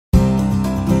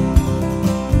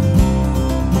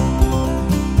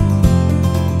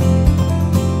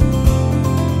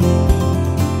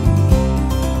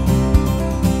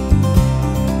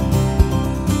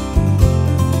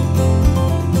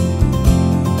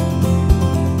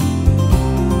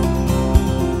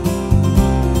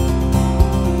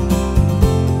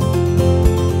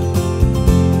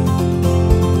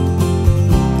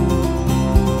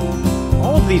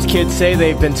These kids say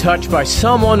they've been touched by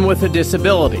someone with a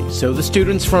disability. So the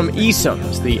students from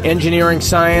ESUMS, the Engineering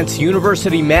Science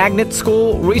University Magnet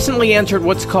School, recently entered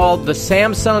what's called the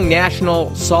Samsung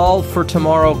National Solve for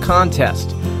Tomorrow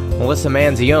contest. Melissa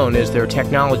Manzione is their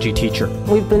technology teacher.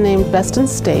 We've been named Best in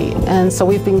State, and so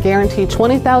we've been guaranteed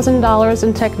 $20,000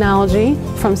 in technology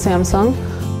from Samsung.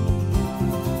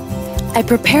 I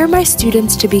prepare my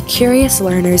students to be curious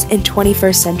learners and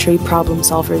 21st century problem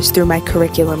solvers through my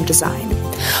curriculum design.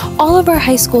 All of our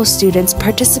high school students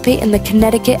participate in the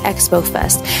Connecticut Expo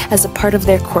Fest as a part of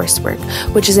their coursework,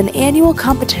 which is an annual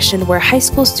competition where high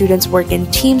school students work in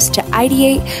teams to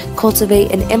ideate,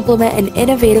 cultivate, and implement an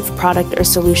innovative product or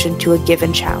solution to a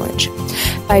given challenge.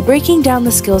 By breaking down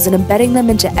the skills and embedding them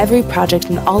into every project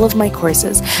in all of my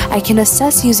courses, I can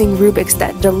assess using rubrics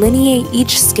that delineate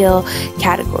each skill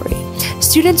category.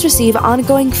 Students receive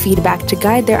ongoing feedback to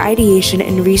guide their ideation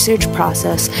and research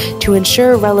process to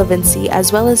ensure relevancy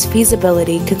as well as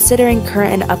feasibility considering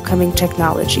current and upcoming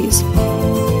technologies.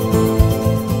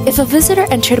 If a visitor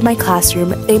entered my classroom,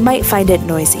 they might find it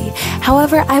noisy.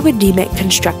 However, I would deem it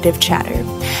constructive chatter.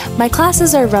 My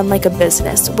classes are run like a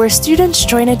business, where students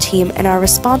join a team and are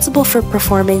responsible for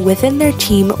performing within their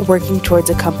team working towards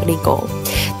a company goal.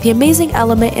 The amazing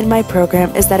element in my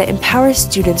program is that it empowers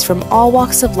students from all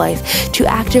walks of life to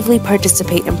actively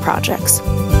participate in projects.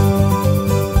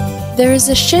 There is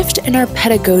a shift in our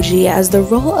pedagogy as the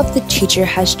role of the teacher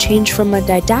has changed from a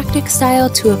didactic style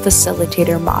to a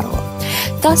facilitator model.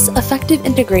 Thus, effective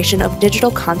integration of digital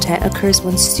content occurs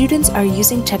when students are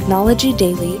using technology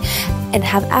daily and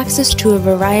have access to a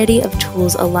variety of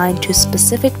tools aligned to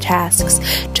specific tasks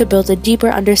to build a deeper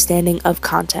understanding of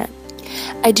content.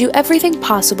 I do everything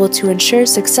possible to ensure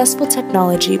successful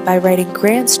technology by writing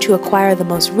grants to acquire the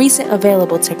most recent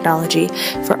available technology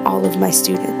for all of my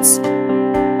students.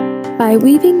 By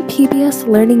weaving PBS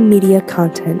learning media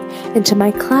content into my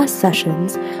class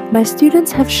sessions, my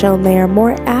students have shown they are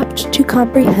more apt to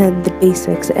comprehend the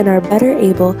basics and are better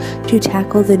able to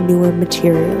tackle the newer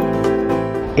material.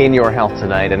 In Your Health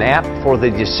Tonight, an app for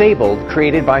the disabled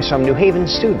created by some New Haven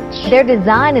students. Their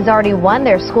design has already won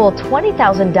their school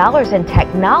 $20,000 in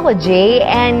technology,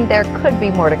 and there could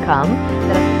be more to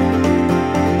come.